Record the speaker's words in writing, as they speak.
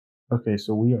Okay,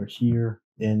 so we are here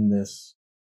in this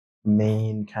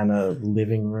main kind of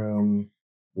living room,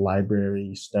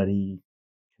 library, study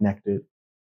connected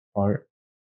part.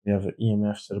 We have an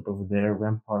EMF set up over there.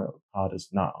 REM pod is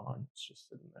not on. It's just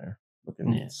sitting there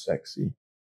looking sexy.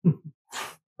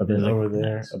 But then over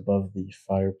there above the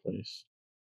fireplace,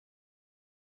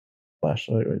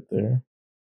 flashlight right there,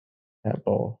 hat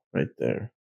ball right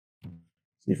there.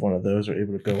 See if one of those are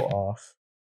able to go off,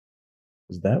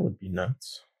 because that would be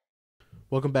nuts.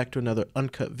 Welcome back to another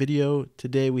Uncut video.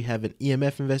 Today we have an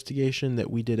EMF investigation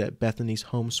that we did at Bethany's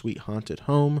Home Sweet Haunted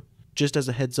Home. Just as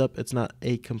a heads up, it's not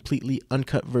a completely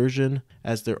uncut version,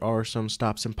 as there are some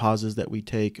stops and pauses that we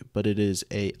take, but it is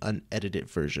a unedited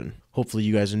version. Hopefully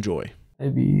you guys enjoy.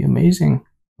 It'd be amazing.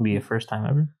 It'd be your first time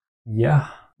ever? Yeah.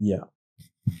 Yeah.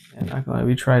 And not gonna lie,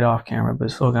 we tried off camera,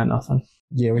 but still got nothing.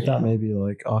 Yeah, we thought maybe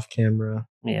like off camera.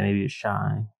 Yeah, maybe you're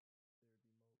shy.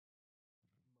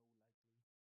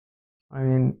 I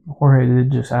mean, Jorge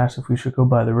did just ask if we should go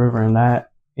by the river, and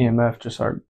that EMF just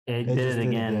started. It did it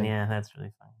again. Yeah, that's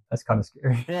really fun. That's kind of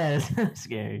scary. Yeah, it's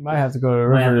scary. You might have to go to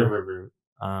the river.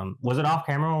 Was it off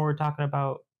camera when we were talking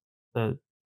about the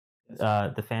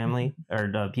family or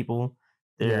the people?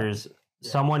 There's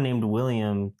someone named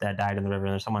William that died in the river,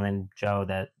 and there's someone named Joe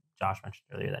that Josh mentioned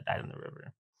earlier that died in the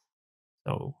river.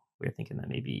 So we were thinking that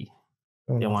maybe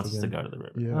it wants us to go to the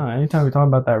river. Yeah. Anytime we talk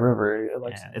about that river,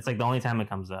 it's like the only time it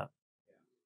comes up.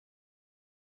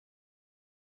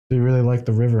 So you really like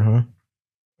the river, huh?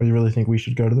 Or you really think we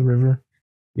should go to the river?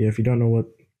 Yeah, if you don't know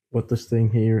what this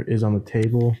thing here is on the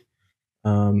table,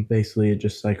 basically it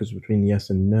just cycles between yes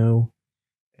and no,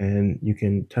 and you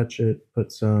can touch it,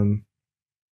 put some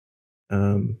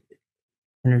of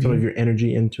your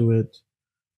energy into it,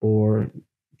 or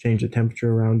change the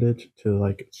temperature around it to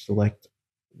like select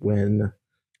when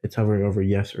it's hovering over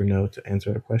yes or no to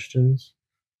answer our questions.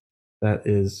 That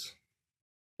is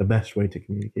the best way to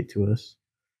communicate to us.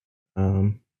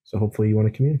 So hopefully you want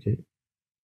to communicate.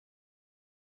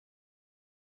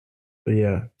 But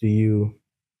yeah,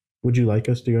 would you like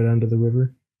us to go down to the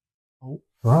river? Oh,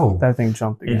 bro, that thing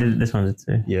jumped again. It did, this one did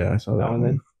too. Yeah, I saw that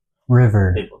one.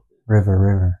 River.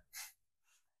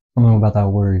 Something about that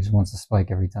word just wants to spike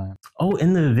every time. Oh,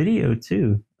 in the video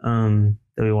too, that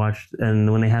we watched, and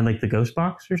when they had like the ghost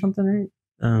box or something, right?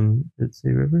 It's a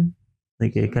river.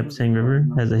 Like it kept saying river,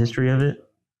 has a history of it.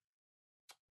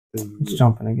 It's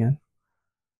jumping again.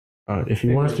 If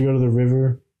you want us to go to the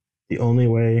river, the only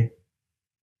way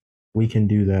we can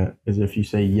do that is if you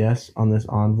say yes on this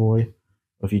envoy,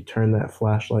 or if you turn that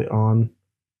flashlight on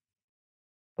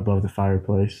above the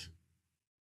fireplace,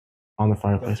 on the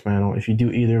fireplace mantle. If you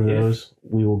do either of those,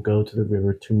 we will go to the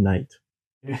river tonight.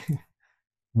 I'm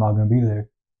not going to be there.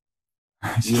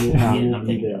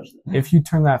 If you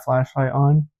turn that flashlight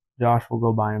on, Josh will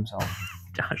go by himself.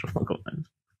 Josh will go by himself.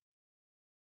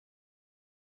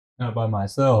 Not by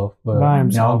myself, but by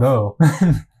himself. I'll go.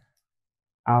 I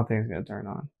don't think it's going to turn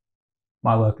on.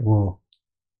 My luck will.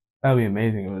 That would be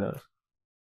amazing if it does.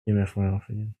 EMF went off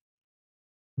again.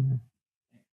 Is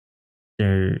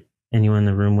there anyone in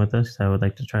the room with us that would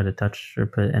like to try to touch or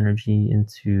put energy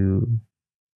into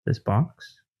this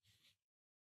box?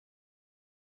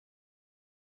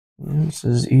 It's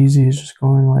as easy as just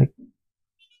going like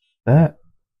that.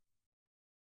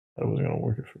 That wasn't going to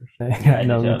work at first. Yeah, I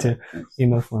know, me too.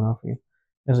 EMF went off again.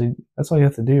 That's all you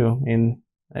have to do. I mean,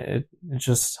 it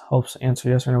just helps answer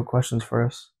yes or no questions for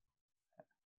us.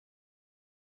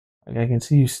 Like, I can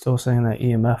see you still saying that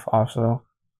EMF off, so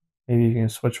maybe you can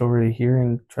switch over to here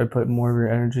and try to put more of your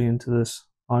energy into this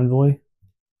envoy.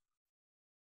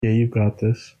 Yeah, you've got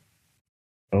this.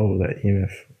 Oh, that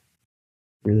EMF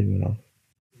really went off.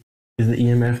 Is the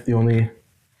EMF the only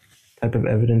type of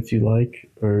evidence you like,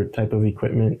 or type of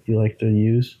equipment you like to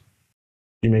use?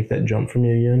 Did you make that jump for me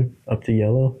again, up to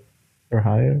yellow, or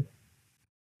higher?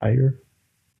 Or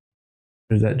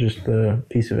is that just the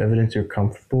piece of evidence you're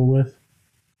comfortable with?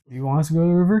 Do you want us to go to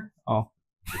the river? Oh.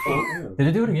 Did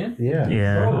it do it again? Yeah.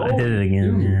 Yeah, I did it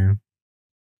again, yeah.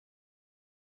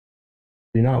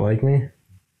 Do you not like me?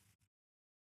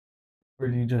 Or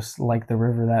do you just like the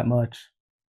river that much?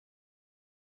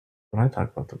 When I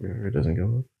talk about the river, it doesn't go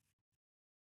up.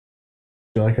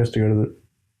 Do you like us to go to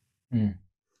the...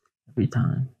 Every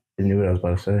time. You knew what I was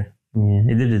about to say. Yeah,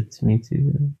 it did it to me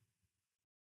too.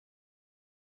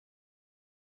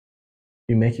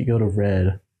 You make it go to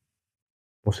red,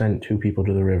 we'll send 2 people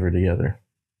to the river together.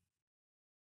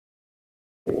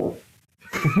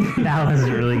 That was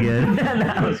really good.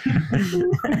 That was...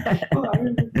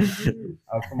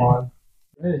 Oh, come on.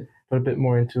 Put a bit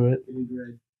more into it.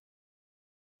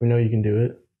 We know you can do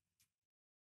it.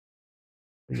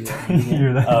 You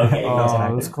hear that? Oh, okay. Oh,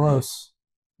 it was close.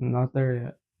 Not there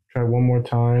yet. Try one more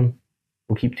time.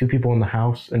 We'll keep 2 people in the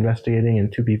house investigating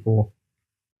and 2 people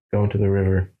going to the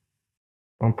river.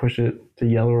 I'll push it to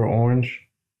yellow or orange.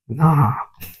 Nah.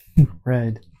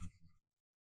 Red.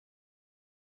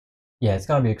 Yeah, it's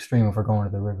gotta be extreme if we're going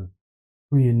to the river.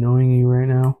 Are we annoying you right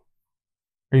now?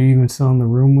 Are you even still in the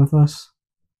room with us?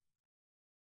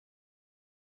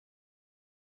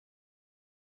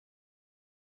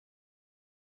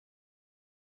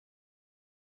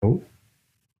 Oh,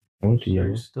 I went to Are yellow.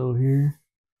 you still here?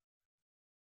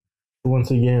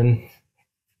 Once again,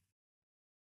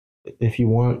 if you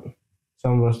want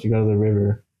some of us to go to the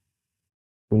river,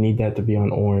 we need that to be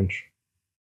on orange.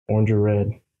 Orange or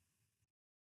red.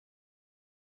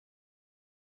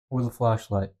 With a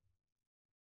flashlight.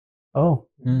 Oh.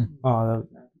 Mm. Oh,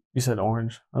 you said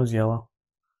orange. That was yellow.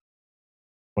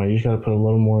 Well, you just gotta put a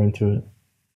little more into it.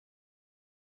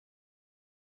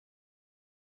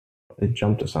 It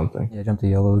jumped to something. Yeah, jump to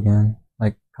yellow again.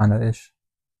 Like, kinda ish.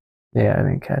 Yeah, I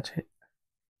didn't catch it.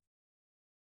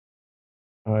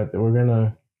 All right, we're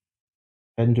gonna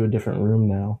head into a different room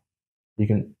now. You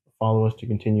can follow us to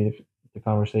continue the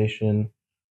conversation,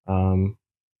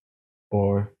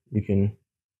 or you can,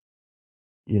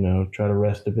 try to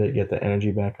rest a bit, get the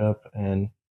energy back up, and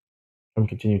come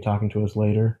continue talking to us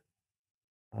later.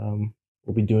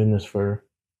 We'll be doing this for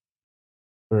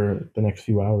the next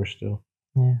few hours still.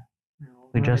 Yeah.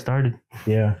 We just started.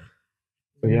 Yeah.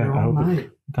 So yeah, I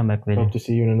Come back later. hope to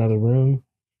see you in another room.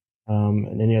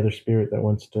 And any other spirit that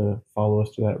wants to follow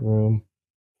us to that room,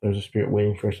 there's a spirit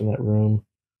waiting for us in that room.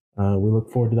 We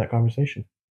look forward to that conversation.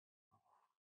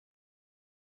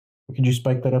 Could you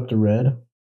spike that up to red?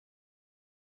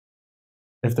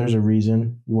 If there's a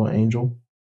reason you want Angel,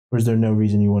 or is there no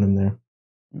reason you want him there?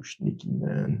 You sneaky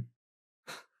man.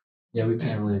 Yeah, we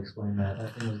can't really explain that.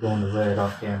 That thing was going to red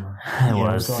off camera. It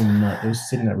Yeah, was. It was going nuts. It was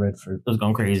sitting at red for. It was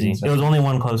going crazy. 15 It was seconds. only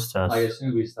one close to us. Like, as soon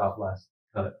as we stopped last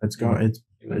cut, It's gone. It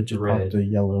went just to popped red. to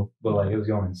yellow. But, like, it was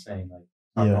going insane. Like,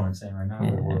 it's not Yeah. going insane right now.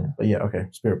 Yeah. But it will. But yeah, okay.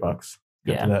 Spirit box.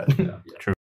 Get Yeah. to that. Yeah.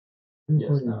 True.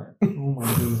 Yes, no. Oh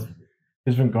my goodness.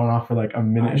 It's been going off for like a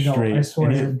minute I know, straight. I swear.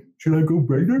 And he's like, should I go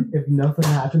brighter? If nothing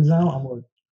happens now, I'm gonna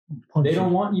punch They you.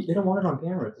 don't want you. They don't want it on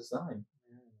camera. It's a sign.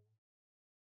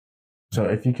 So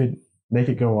if you could make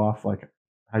it go off like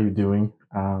how you doing,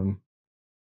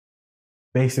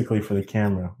 basically for the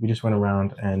camera, we just went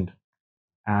around and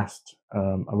asked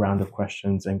a round of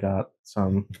questions and got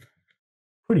some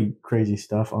pretty crazy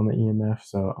stuff on the EMF.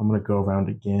 So I'm gonna go around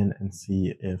again and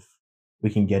see if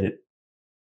we can get it,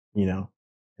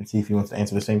 and see if he wants to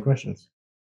answer the same questions.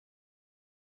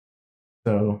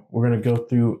 So we're gonna go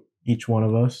through each one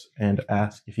of us and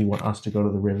ask if you want us to go to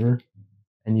the river,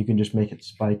 and you can just make it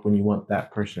spike when you want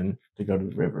that person to go to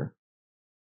the river.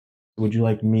 Would you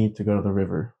like me to go to the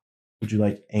river? Would you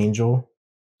like Angel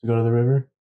to go to the river?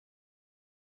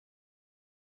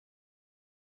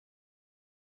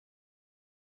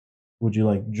 Would you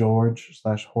like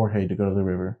George/Jorge to go to the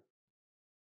river?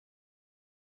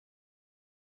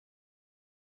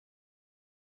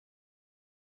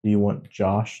 Do you want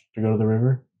Josh to go to the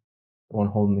river? The one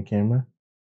holding the camera?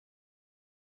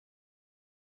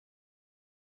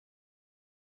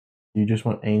 Do you just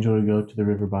want Angel to go to the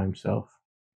river by himself?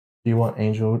 Do you want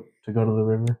Angel to go to the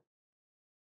river?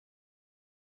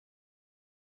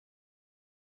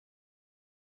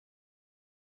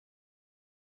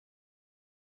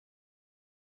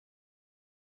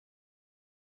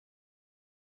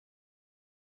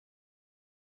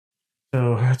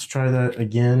 So let's try that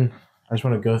again. I just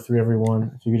want to go through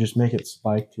everyone. If you could just make it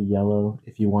spike to yellow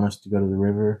if you want us to go to the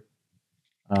river.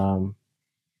 Because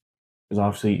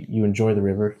obviously you enjoy the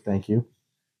river. Thank you.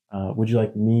 Would you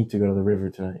like me to go to the river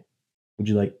tonight? Would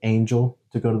you like Angel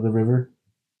to go to the river?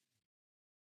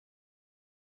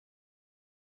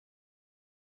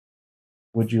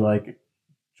 Would you like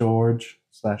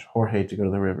George/Jorge to go to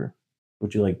the river?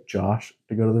 Would you like Josh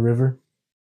to go to the river?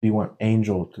 Do you want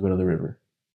Angel to go to the river?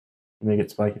 You make it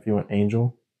spike if you want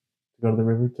Angel to go to the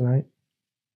river tonight?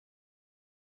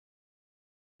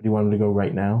 Do you want him to go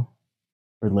right now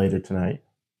or later tonight?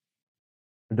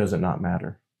 Or does it not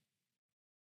matter?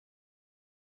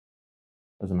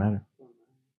 Doesn't matter.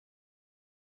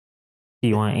 Do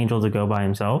you want Angel to go by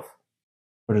himself?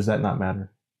 Or does that not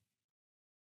matter?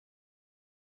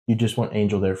 You just want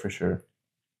Angel there for sure.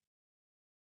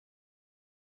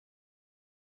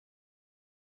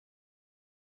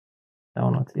 That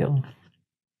one, that's yellow.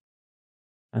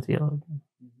 That's yellow.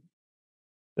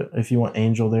 If you want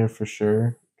Angel there for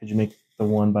sure, could you make the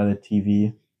one by the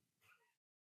TV?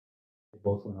 They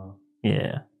both went off.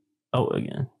 Yeah. Oh,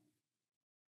 again.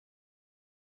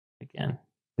 Again.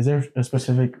 Is there a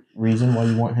specific reason why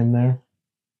you want him there?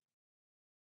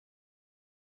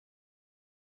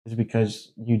 Is it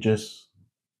because you just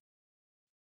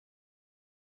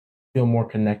feel more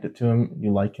connected to him?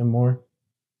 You like him more?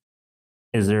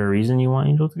 Is there a reason you want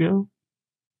Angel to go?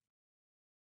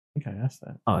 I think I asked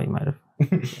that. Oh, you might have.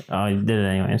 Oh, you did it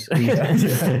anyways.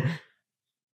 Yeah.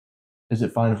 Is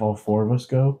it fine if all 4 of us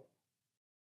go?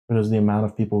 Or does the amount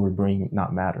of people we're bringing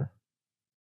not matter?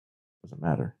 Doesn't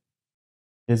matter.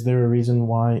 Is there a reason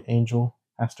why Angel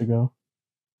has to go?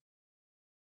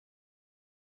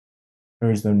 Or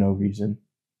is there no reason?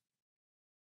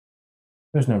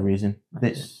 There's no reason.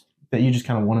 That you just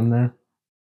kind of want him there.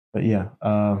 But yeah,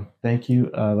 thank you.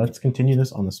 Let's continue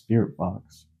this on the spirit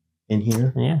box in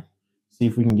here. Yeah. See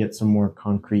if we can get some more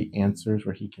concrete answers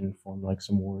where he can form like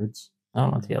some words.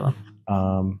 Oh, it's yellow.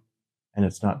 And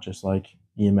it's not just like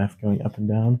EMF going up and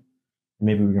down.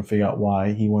 Maybe we can figure out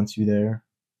why he wants you there.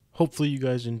 Hopefully you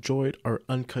guys enjoyed our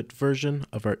uncut version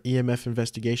of our EMF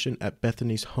investigation at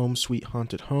Bethany's Home Sweet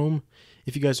Haunted Home.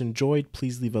 If you guys enjoyed,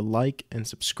 please leave a like and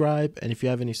subscribe. And if you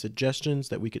have any suggestions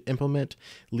that we could implement,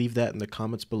 leave that in the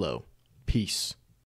comments below. Peace.